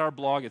 look at our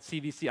blog at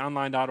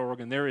cvconline.org,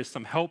 and there is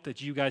some help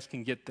that you guys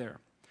can get there.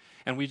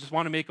 And we just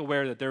want to make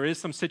aware that there is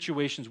some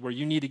situations where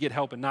you need to get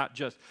help and not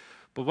just.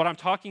 But what I'm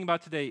talking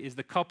about today is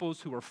the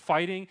couples who are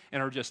fighting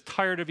and are just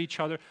tired of each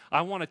other.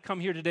 I want to come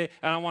here today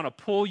and I want to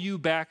pull you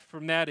back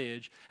from that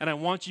edge. And I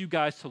want you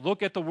guys to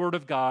look at the Word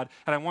of God.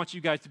 And I want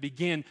you guys to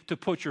begin to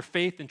put your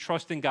faith and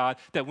trust in God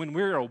that when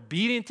we're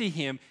obedient to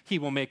Him, He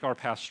will make our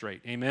path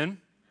straight. Amen?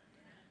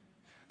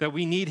 That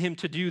we need Him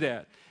to do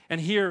that. And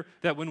here,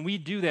 that when we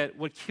do that,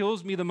 what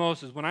kills me the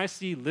most is when I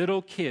see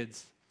little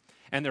kids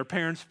and their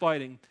parents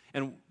fighting.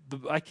 And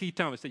I keep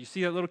telling them, I say, you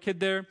see that little kid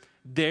there?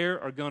 They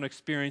are going to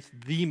experience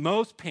the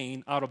most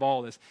pain out of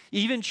all this.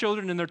 Even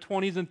children in their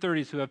 20s and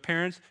 30s who have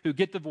parents who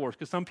get divorced,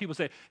 because some people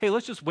say, hey,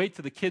 let's just wait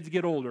till the kids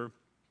get older,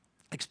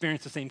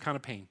 experience the same kind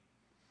of pain.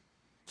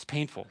 It's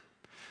painful.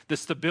 The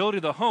stability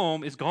of the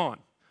home is gone.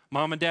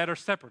 Mom and dad are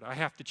separate. I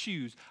have to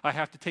choose. I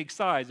have to take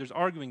sides. There's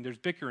arguing. There's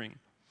bickering.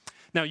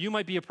 Now, you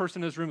might be a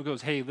person in this room who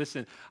goes, hey,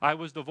 listen, I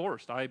was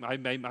divorced. I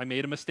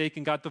made a mistake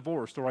and got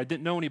divorced, or I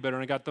didn't know any better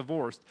and I got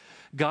divorced.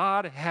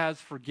 God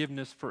has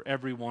forgiveness for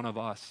every one of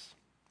us.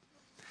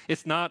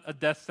 It's not a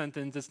death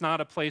sentence. It's not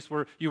a place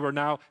where you are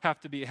now have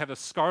a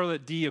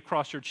scarlet D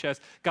across your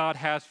chest. God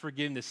has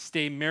forgiveness.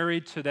 Stay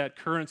married to that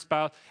current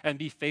spouse and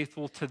be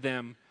faithful to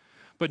them.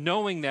 But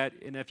knowing that,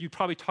 and if you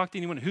probably talk to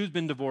anyone who's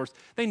been divorced,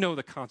 they know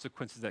the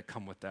consequences that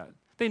come with that.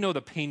 They know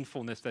the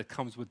painfulness that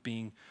comes with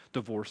being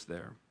divorced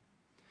there.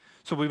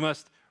 So we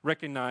must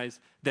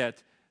recognize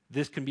that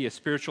this can be a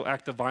spiritual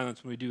act of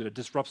violence when we do it. It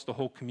disrupts the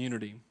whole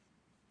community.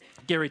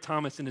 Gary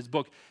Thomas, in his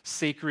book,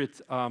 Sacred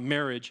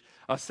Marriage,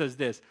 says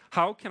this: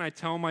 how can I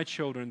tell my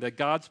children that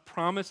God's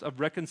promise of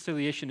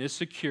reconciliation is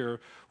secure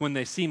when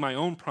they see my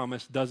own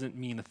promise doesn't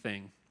mean a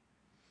thing?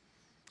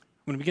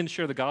 When we begin to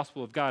share the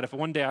gospel of God, if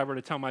one day I were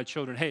to tell my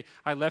children, hey,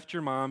 I left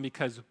your mom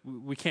because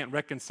we can't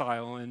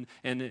reconcile and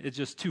it's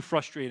just too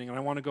frustrating and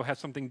I want to go have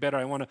something better,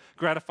 I want to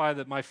gratify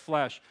my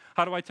flesh,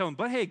 how do I tell them?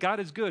 But hey,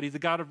 God is good. He's a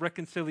God of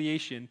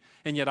reconciliation,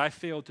 and yet I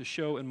failed to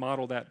show and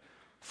model that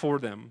for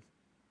them.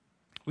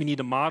 We need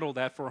to model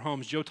that for our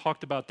homes. Joe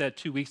talked about that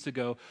 2 weeks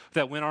ago,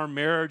 that when our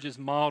marriages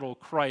model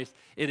Christ,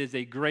 it is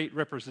a great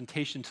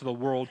representation to the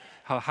world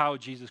how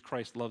Jesus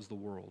Christ loves the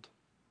world.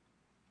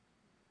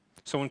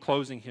 So in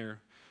closing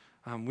here,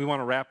 we want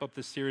to wrap up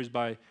this series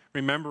by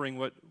remembering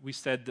what we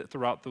said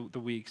throughout the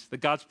weeks, that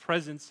God's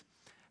presence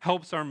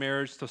helps our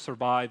marriage to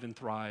survive and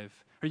thrive.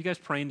 Are you guys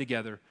praying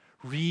together?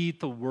 Read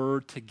the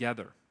Word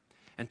together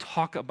and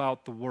talk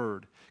about the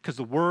Word, because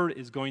the Word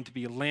is going to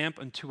be a lamp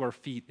unto our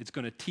feet. It's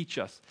going to teach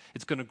us.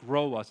 It's going to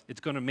grow us.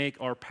 It's going to make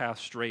our path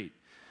straight.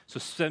 So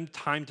spend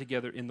time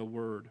together in the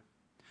Word.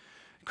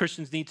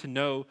 Christians need to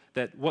know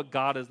that what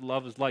God's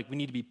love is like. We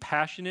need to be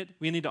passionate.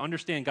 We need to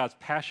understand God's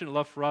passionate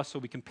love for us so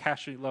we can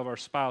passionately love our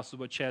spouse, is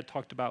what Chad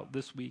talked about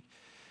this week.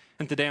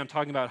 And today I'm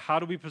talking about how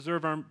do we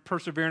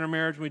persevere in our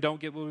marriage when we don't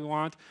get what we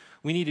want.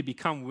 We need to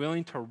become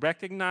willing to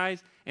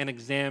recognize and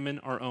examine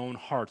our own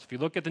hearts. If you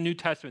look at the New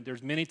Testament,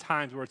 there's many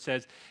times where it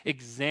says,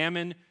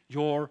 examine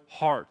your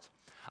heart.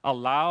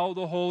 Allow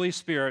the Holy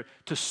Spirit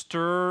to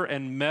stir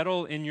and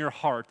meddle in your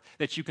heart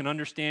that you can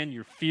understand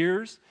your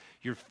fears,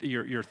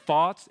 your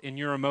thoughts, and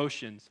your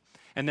emotions.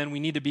 And then we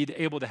need to be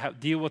able to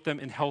deal with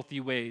them in healthy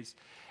ways.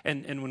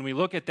 And when we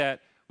look at that,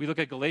 We look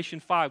at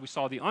Galatians 5, we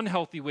saw the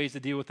unhealthy ways to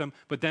deal with them,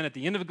 but then at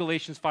the end of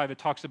Galatians 5, it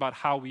talks about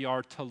how we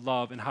are to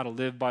love and how to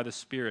live by the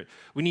Spirit.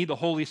 We need the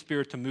Holy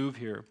Spirit to move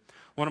here.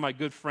 One of my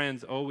good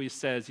friends always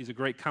says, he's a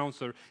great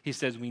counselor, he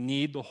says, we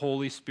need the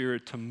Holy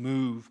Spirit to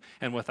move,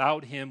 and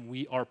without him,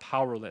 we are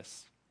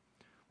powerless.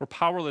 We're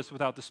powerless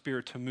without the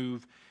Spirit to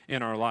move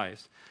in our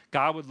lives.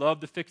 God would love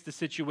to fix the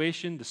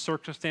situation, the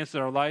circumstances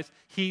of our lives.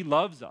 He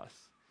loves us.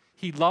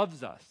 He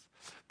loves us.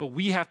 But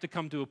we have to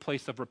come to a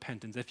place of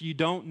repentance. If you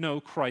don't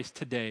know Christ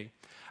today,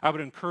 I would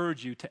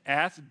encourage you to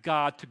ask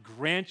God to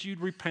grant you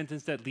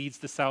repentance that leads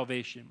to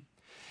salvation.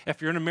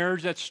 If you're in a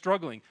marriage that's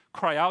struggling,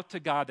 cry out to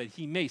God that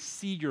he may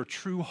see your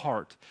true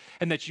heart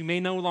and that you may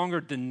no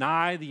longer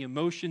deny the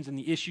emotions and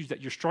the issues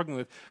that you're struggling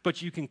with,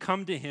 but you can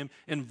come to him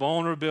in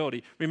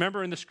vulnerability.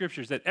 Remember in the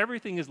scriptures that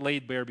everything is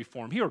laid bare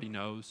before him. He already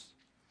knows.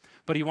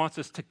 But he wants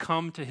us to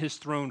come to his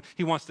throne.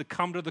 He wants to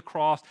come to the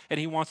cross, and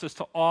he wants us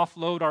to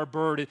offload our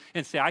burden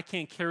and say, I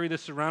can't carry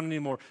this around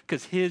anymore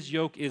because his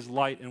yoke is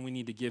light, and we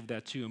need to give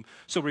that to him.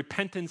 So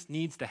repentance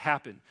needs to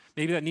happen.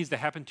 Maybe that needs to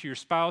happen to your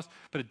spouse,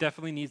 but it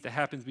definitely needs to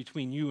happen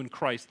between you and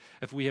Christ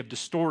if we have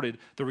distorted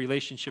the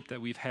relationship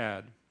that we've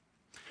had.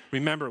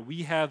 Remember,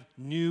 we have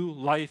new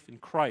life in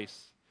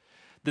Christ.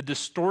 The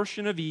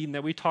distortion of Eden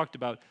that we talked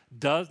about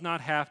does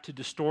not have to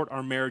distort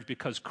our marriage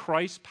because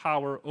Christ's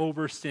power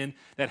over sin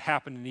that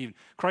happened in Eden.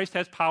 Christ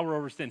has power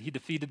over sin. He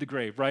defeated the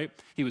grave, right?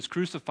 He was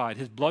crucified.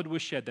 His blood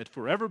was shed that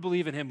forever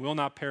believe in him will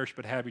not perish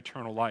but have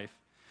eternal life.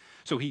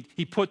 So he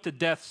put to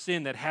death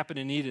sin that happened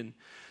in Eden.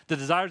 The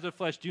desires of the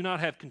flesh do not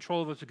have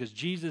control of us because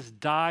Jesus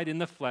died in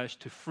the flesh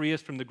to free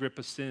us from the grip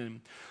of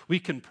sin. We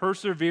can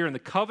persevere in the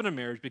covenant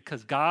marriage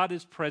because God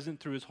is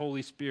present through his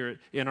Holy Spirit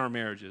in our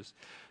marriages.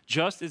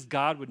 Just as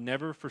God would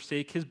never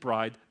forsake his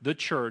bride, the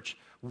church,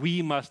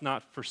 we must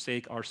not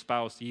forsake our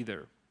spouse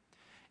either.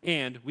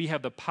 And we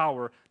have the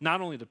power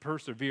not only to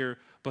persevere,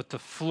 but to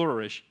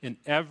flourish in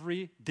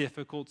every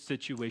difficult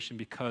situation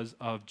because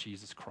of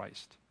Jesus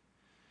Christ.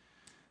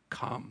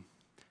 Come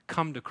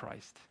to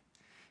Christ.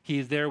 He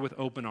is there with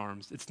open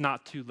arms. It's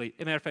not too late.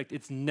 As a matter of fact,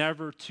 it's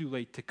never too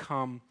late to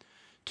come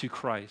to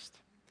Christ.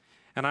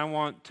 And I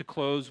want to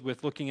close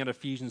with looking at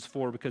Ephesians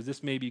 4 because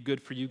this may be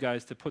good for you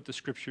guys to put the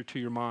scripture to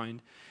your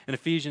mind. In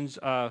Ephesians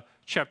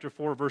chapter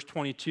 4, verse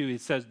 22,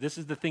 it says, this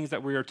is the things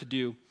that we are to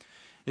do.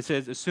 It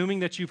says, assuming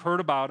that you've heard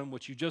about him,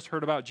 what you just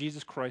heard about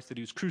Jesus Christ, that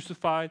he was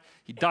crucified,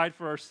 he died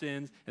for our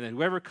sins, and that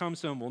whoever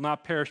comes to him will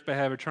not perish but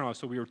have eternal life.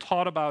 So we were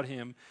taught about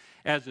him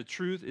as the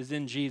truth is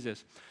in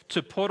Jesus.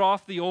 To put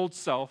off the old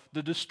self,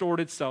 the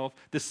distorted self,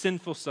 the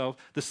sinful self,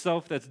 the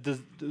self that's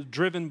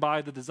driven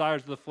by the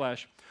desires of the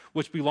flesh,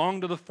 which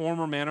belong to the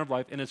former manner of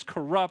life and is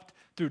corrupt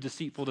through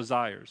deceitful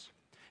desires.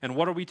 And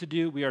what are we to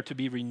do? We are to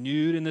be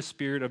renewed in the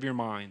spirit of your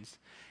minds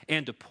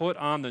and to put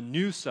on the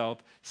new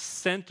self,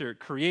 centered,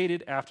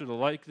 created after the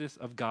likeness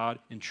of God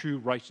in true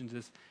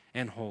righteousness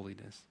and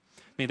holiness.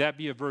 May that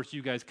be a verse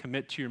you guys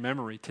commit to your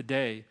memory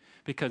today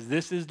because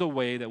this is the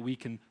way that we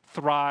can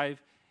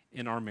thrive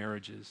in our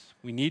marriages.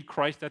 We need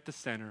Christ at the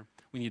center.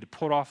 We need to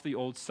put off the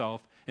old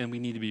self, and we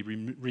need to be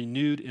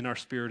renewed in our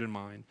spirit and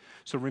mind.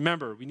 So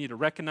remember, we need to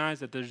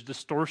recognize that there's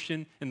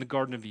distortion in the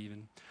Garden of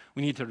Eden.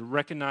 We need to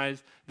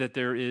recognize that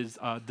there is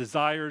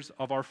desires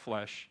of our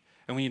flesh,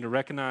 and we need to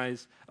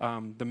recognize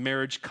the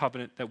marriage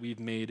covenant that we've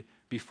made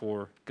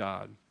before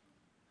God.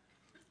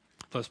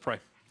 Let's pray.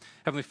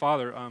 Heavenly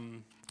Father,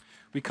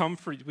 we come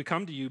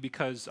to you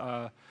because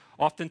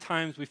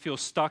oftentimes we feel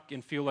stuck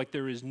and feel like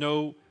there is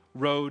no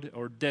road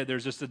or dead.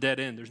 There's just a dead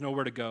end. There's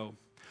nowhere to go.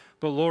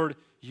 But Lord,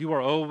 you are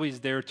always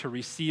there to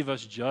receive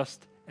us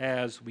just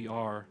as we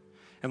are.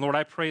 And Lord,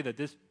 I pray that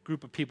this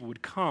group of people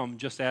would come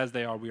just as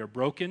they are. We are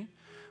broken.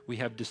 We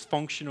have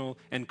dysfunctional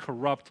and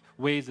corrupt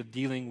ways of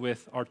dealing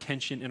with our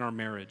tension in our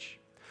marriage.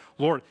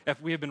 Lord,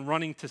 if we have been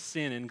running to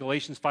sin in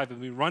Galatians 5,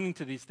 and we're running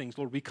to these things,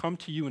 Lord, we come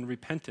to you in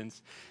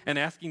repentance and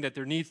asking that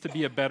there needs to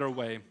be a better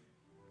way.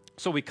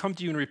 So we come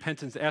to you in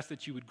repentance, ask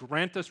that you would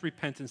grant us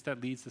repentance that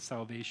leads to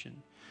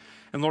salvation.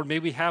 And Lord, may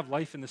we have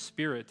life in the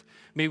Spirit.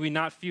 May we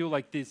not feel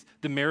like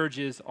the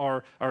marriages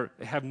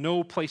have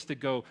no place to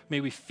go.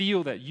 May we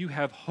feel that you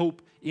have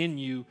hope in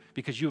you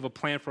because you have a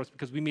plan for us,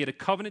 because we made a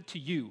covenant to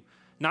you,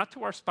 not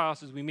to our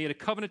spouses. We made a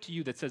covenant to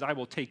you that says, I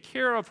will take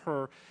care of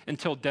her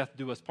until death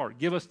do us part.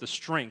 Give us the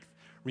strength.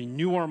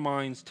 Renew our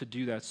minds to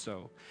do that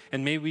so.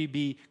 And may we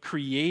be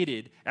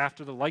created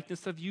after the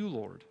likeness of you,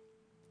 Lord.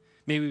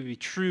 May we be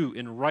true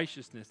in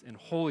righteousness and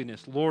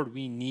holiness. Lord,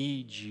 we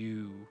need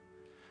you.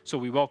 So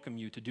we welcome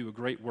you to do a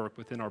great work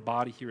within our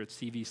body here at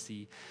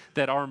CVC,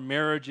 that our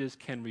marriages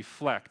can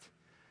reflect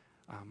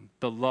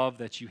the love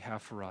that you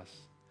have for us.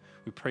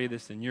 We pray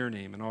this in your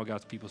name, and all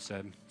God's people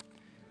said,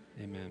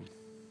 amen.